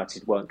that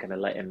United weren't going to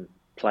let him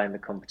play in the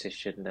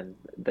competition, and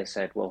they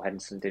said, well,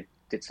 Henderson did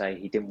say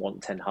he didn't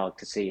want Ten Hag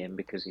to see him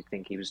because he'd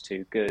think he was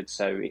too good.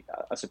 So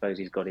I suppose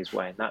he's got his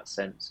way in that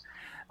sense.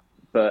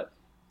 But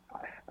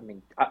I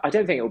mean, I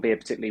don't think it will be a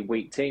particularly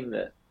weak team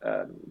that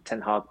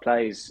Ten Hag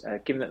plays.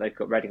 Given that they've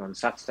got Reading on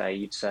Saturday,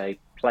 you'd say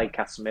play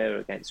Casemiro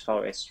against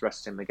Forest,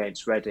 rest him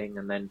against Reading,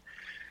 and then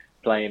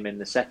play him in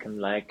the second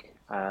leg.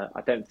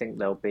 I don't think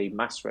there'll be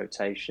mass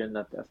rotation.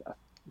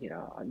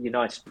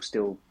 United will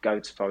still go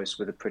to Forest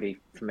with a pretty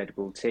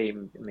formidable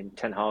team. I mean,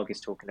 Ten Hag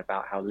is talking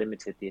about how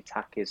limited the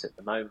attack is at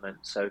the moment,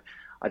 so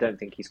I don't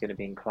think he's going to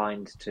be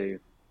inclined to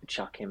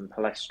chuck in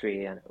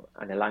Palestri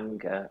and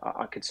Elanga.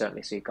 I could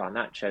certainly see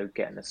Garnacho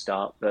getting a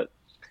start, but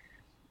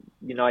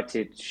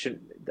United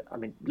shouldn't. I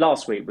mean,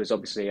 last week was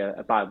obviously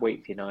a bad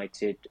week for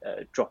United,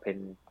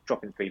 dropping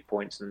 3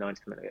 points in the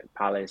 90th minute at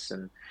Palace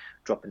and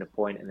dropping a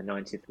point in the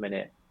 90th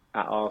minute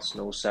at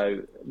Arsenal.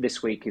 So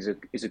this week is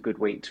a good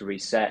week to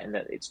reset, in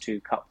that it's 2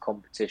 cup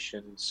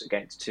competitions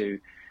against 2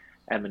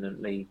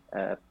 eminently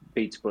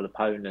beatable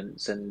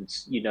opponents, and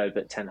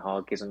that Ten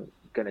Hag isn't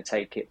going to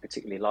take it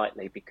particularly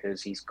lightly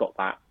because he's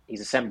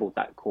assembled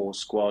that core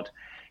squad.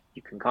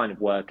 You can kind of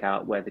work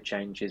out where the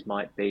changes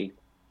might be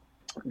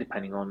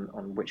depending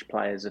on which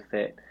players are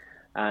fit,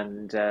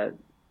 and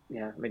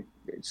I mean,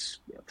 it's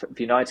for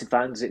United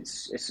fans.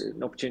 It's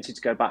an opportunity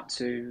to go back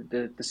to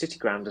the City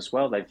Ground as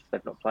well.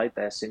 They've not played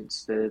there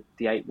since the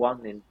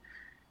 8-1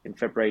 in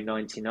February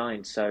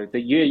 '99. So the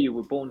year you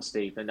were born,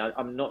 Stephen,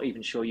 I'm not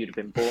even sure you'd have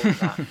been born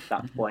at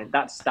that point.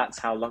 That's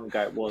how long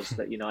ago it was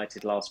that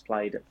United last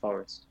played at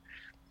Forest.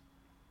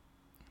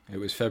 It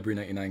was February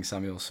 '99,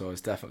 Samuel. So I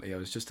was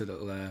just a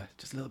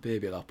little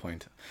baby at that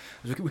point.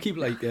 We keep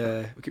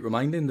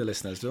reminding the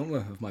listeners, don't we,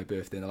 of my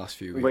birthday in the last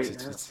few weeks.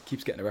 It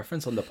keeps getting a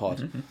reference on the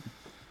pod.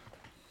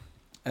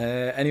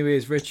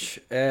 Anyways,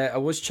 Rich, I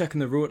was checking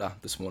the rota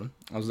this morning.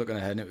 I was looking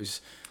ahead, and it was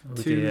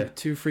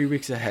 2-3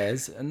 weeks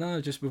ahead. And now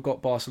we've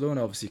got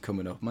Barcelona obviously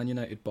coming up. Man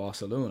United,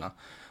 Barcelona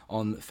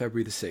on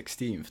February the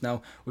 16th.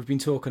 Now, we've been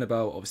talking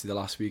about, obviously, the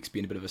last week's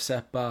been a bit of a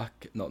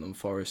setback,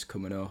 Nott'mForest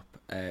coming up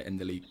in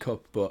the League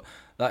Cup, but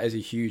that is a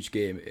huge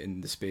game in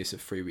the space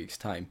of 3 weeks'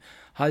 time.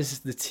 Has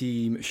the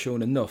team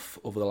shown enough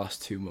over the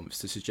last 2 months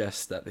to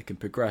suggest that they can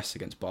progress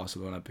against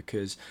Barcelona?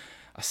 Because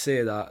I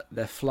say that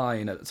they're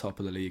flying at the top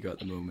of the league at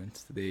the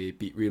moment. They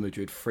beat Real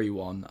Madrid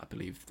 3-1, I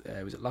believe,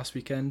 was it last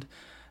weekend,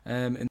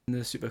 in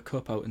the Super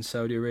Cup out in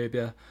Saudi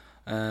Arabia,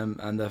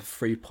 and they're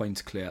 3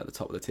 points clear at the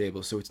top of the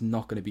table, so it's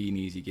not going to be an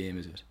easy game,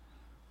 is it?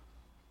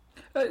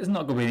 It's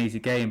not going to be an easy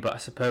game, but I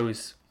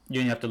suppose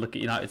you only have to look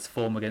at United's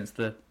form against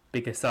the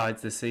bigger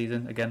sides this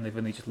season. Again, they've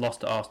only just lost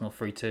to Arsenal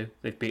 3-2.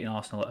 They've beaten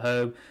Arsenal at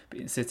home,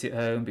 beaten City at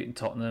home, beaten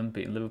Tottenham,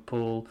 beaten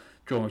Liverpool,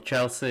 drawn with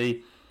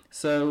Chelsea.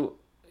 So,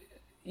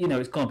 you know,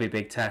 it's going to be a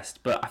big test.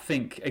 But I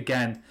think,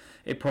 again,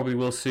 it probably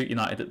will suit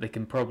United that they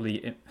can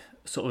probably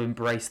sort of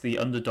embrace the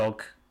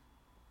underdog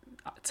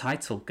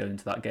title going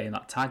into that game,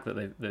 that tag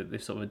that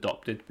they've sort of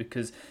adopted.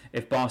 Because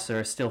if Barca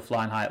are still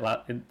flying high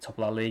at the top of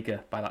La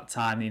Liga by that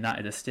time,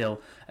 United are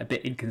still a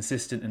bit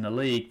inconsistent in the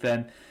league,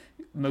 then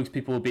most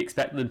people will be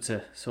expecting them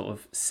to sort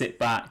of sit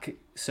back,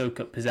 soak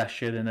up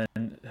possession, and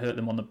then hurt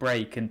them on the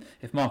break. And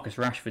if Marcus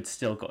Rashford's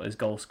still got his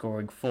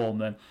goal-scoring form,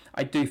 then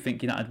I do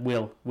think United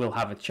will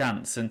have a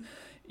chance. And,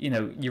 you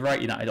know, you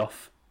write United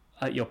off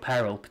at your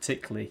peril,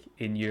 particularly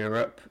in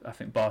Europe. I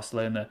think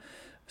Barcelona,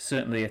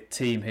 certainly a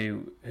team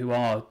who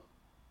are,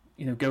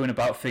 you know, going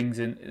about things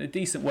in a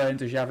decent way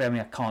under Xavi. I mean,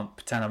 I can't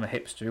pretend I'm a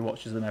hipster who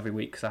watches them every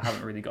week because I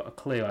haven't really got a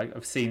clue.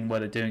 I've seen what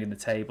they're doing in the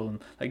table,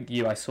 and like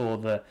you, I saw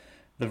the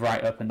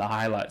write-up and the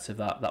highlights of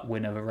that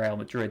win over Real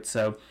Madrid.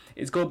 So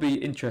it's going to be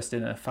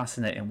interesting and a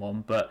fascinating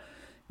one. But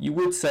you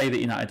would say that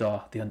United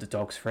are the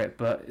underdogs for it,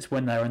 but it's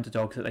when they're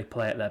underdogs that they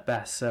play at their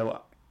best.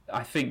 So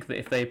I think that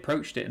if they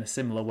approached it in a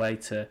similar way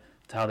to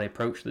how they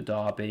approached the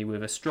derby,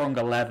 with a strong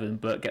 11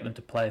 but get them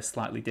to play a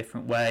slightly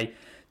different way,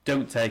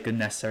 don't take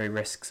unnecessary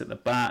risks at the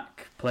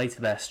back, play to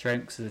their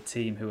strengths as a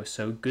team who are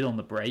so good on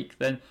the break,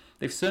 then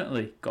they've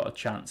certainly got a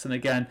chance. And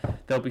again,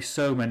 there'll be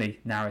so many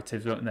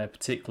narratives, won't there,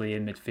 particularly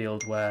in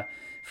midfield, where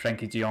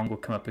Frenkie de Jong will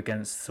come up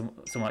against someone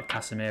like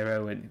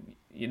Casemiro, and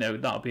you know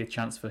that'll be a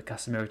chance for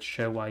Casemiro to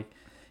show why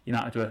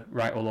United were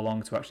right all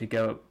along to actually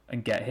go up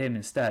and get him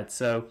instead.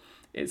 So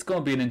it's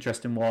going to be an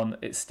interesting one.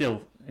 It's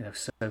still, you know,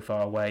 so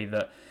far away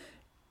that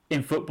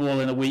in football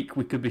in a week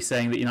we could be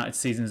saying that United's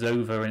season's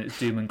over and it's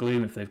doom and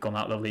gloom if they've gone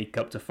out of the League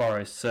Cup to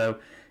Forest. So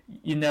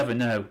you never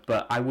know,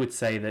 but I would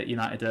say that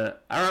United are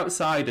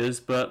outsiders,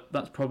 but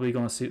that's probably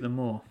going to suit them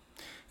more.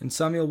 And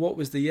Samuel, what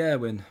was the year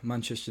when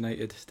Manchester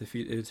United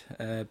defeated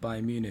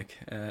Bayern Munich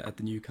at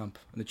the Nou Camp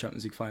in the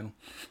Champions League final?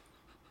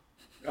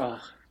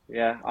 Oh,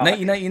 yeah.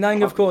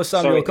 1999, of course,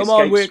 Samuel. Sorry, Come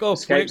on, wake up.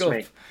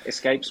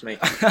 Escapes me.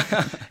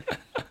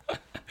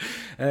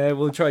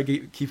 We'll try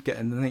to keep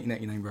getting the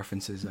 1999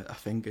 references, I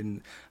think,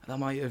 and that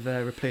might have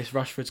replaced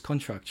Rashford's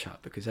contract chat,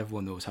 because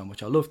everyone knows how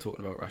much I love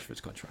talking about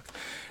Rashford's contract.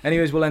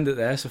 Anyways, we'll end it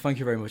there. So thank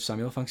you very much,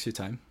 Samuel. Thanks for your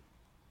time.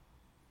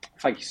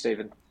 Thank you,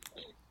 Stephen.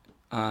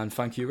 And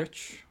thank you,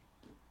 Rich.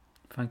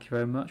 Thank you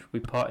very much.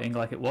 We'll be partying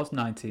like it was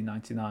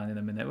 1999 in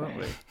a minute, won't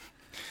we?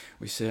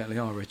 We certainly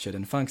are, Richard,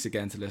 and thanks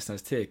again to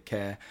listeners. Take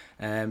care.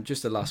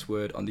 Just a last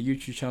word on the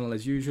YouTube channel,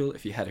 as usual.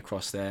 If you head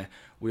across there,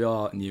 we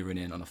are nearing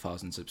in on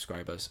 1,000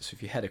 subscribers. So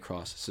if you head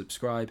across,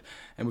 subscribe,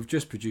 and we've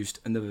just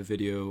produced another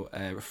video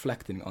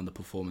reflecting on the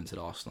performance at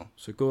Arsenal.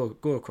 So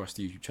go across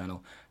the YouTube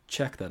channel,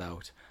 check that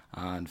out,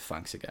 and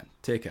thanks again.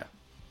 Take care.